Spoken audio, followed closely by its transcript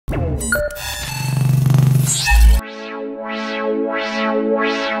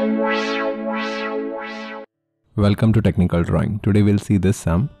Welcome to technical drawing. Today we'll see this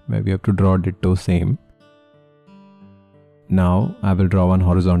sum where we have to draw ditto same. Now I will draw one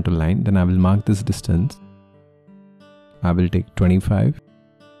horizontal line, then I will mark this distance. I will take 25.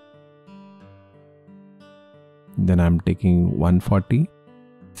 Then I'm taking 140.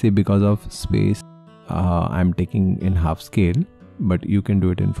 See, because of space, I'm taking in half scale, but you can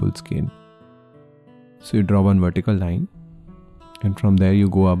do it in full scale. So you draw one vertical line, and from there you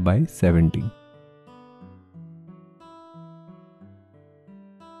go up by 70.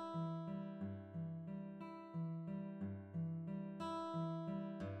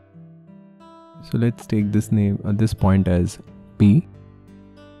 So let's take this this point as P.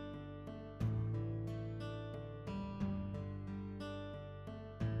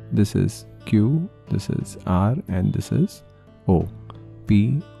 This is Q, this is R, and this is O.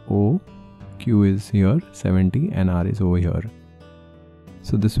 P, O, Q is here 70 and R is over here.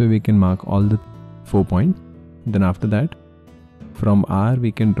 So this way we can mark all the 4 points. Then after that, from R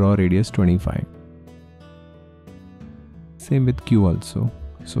we can draw radius 25. Same with Q also.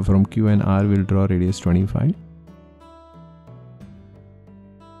 So from Q and R we'll draw radius 25.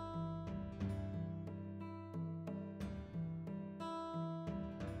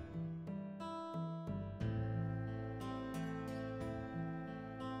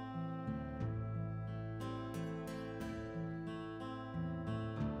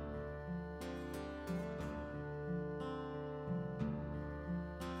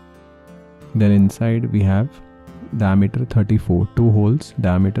 Then inside we have diameter 34, 2 holes,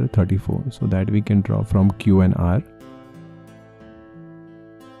 diameter 34, so that we can draw from Q and R.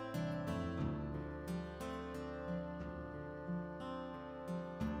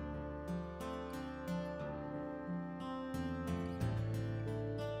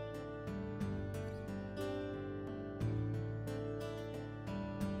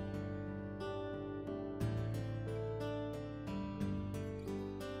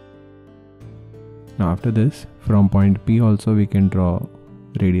 Now after this, from point P also we can draw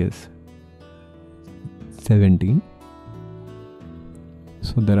radius 17.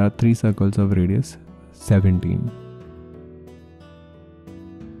 So there are 3 circles of radius 17.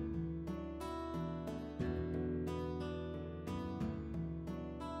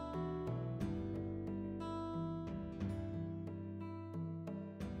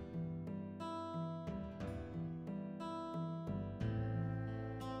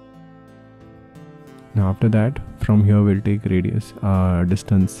 Now after that, from here we'll take radius,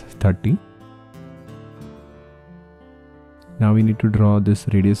 distance 30. Now we need to draw this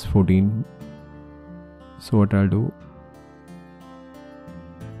radius 14. So what I'll do,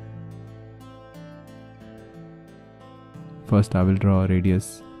 first I will draw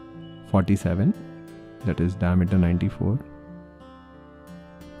radius 47, that is diameter 94.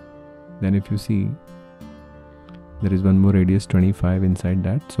 Then if you see, there is one more radius 25 inside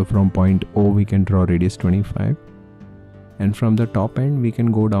that. So from point O we can draw radius 25, and from the top end we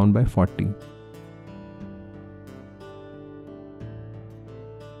can go down by 40.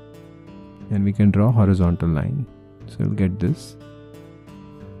 And we can draw horizontal line. So we'll get this.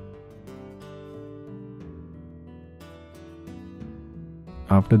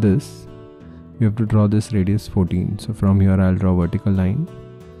 After this, we have to draw this radius 14. So from here I'll draw vertical line.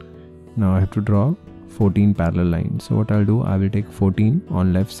 Now I have to draw 14 parallel lines. So what I'll do, I will take 14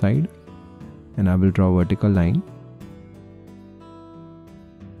 on left side and I will draw vertical line,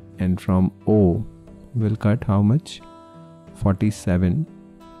 and from O we'll cut how much? 47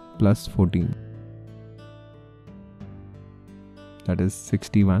 plus 14, that is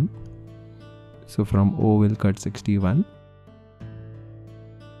 61. So from O we'll cut 61.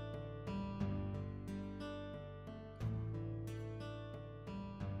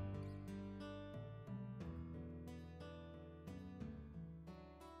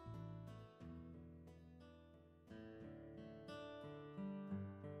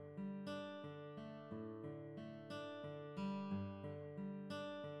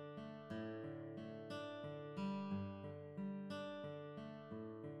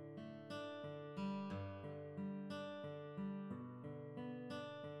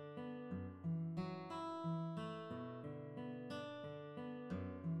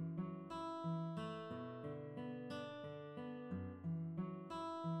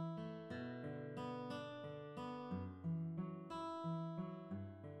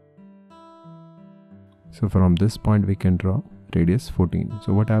 So from this point we can draw radius 14.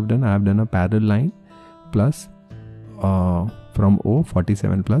 So what I have done, I have done a parallel line plus from O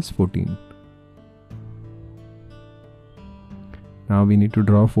 47 plus 14. Now we need to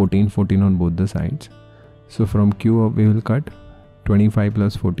draw 14, 14 on both the sides. So from Q we will cut 25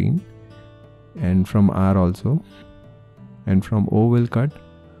 plus 14, and from R also, and from O we'll cut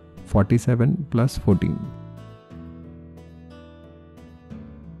 47 plus 14.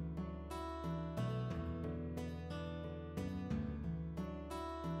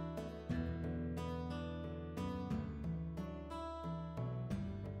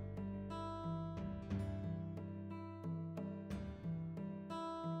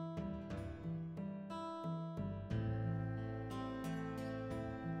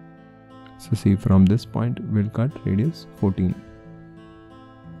 So see, from this point we'll cut radius 14.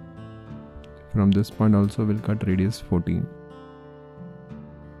 From this point also we'll cut radius 14.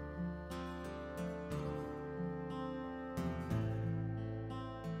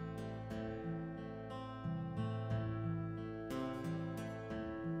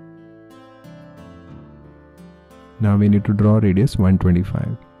 Now we need to draw radius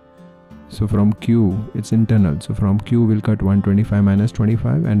 125. So from Q, it's internal. So from Q we'll cut 125 minus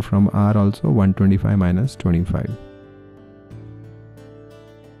 25, and from R also 125 minus 25.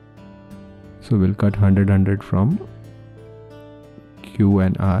 So we'll cut 100, 100 from Q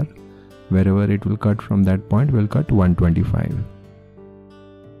and R. Wherever it will cut from that point, we'll cut 125.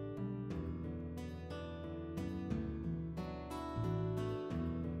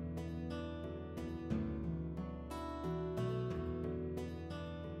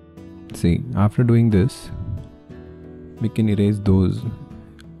 See, after doing this, we can erase those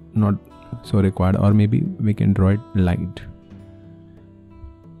not so required, or maybe we can draw it light.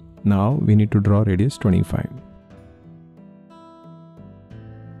 Now we need to draw radius 25.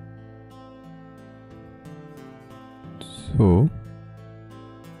 So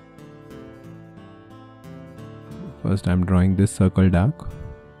first I'm drawing this circle dark.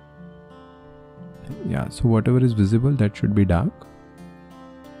 Yeah, so whatever is visible, that should be dark.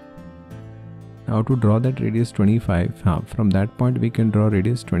 Now to draw that radius 25, from that point we can draw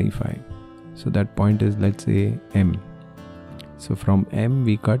radius 25. So that point is, let's say, M. So from M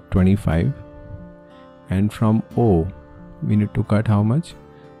we cut 25, and from O we need to cut how much?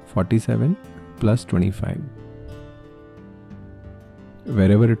 47 plus 25.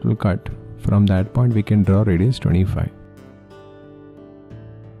 Wherever it will cut, from that point we can draw radius 25.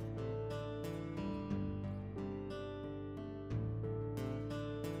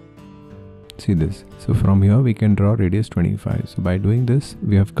 See this. So from here we can draw radius 25. So by doing this,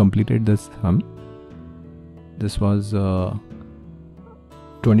 we have completed this sum. This was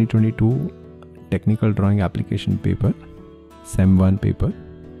 2022 technical drawing application paper, Sem 1 paper.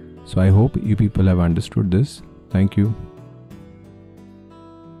 So I hope you people have understood this. Thank you.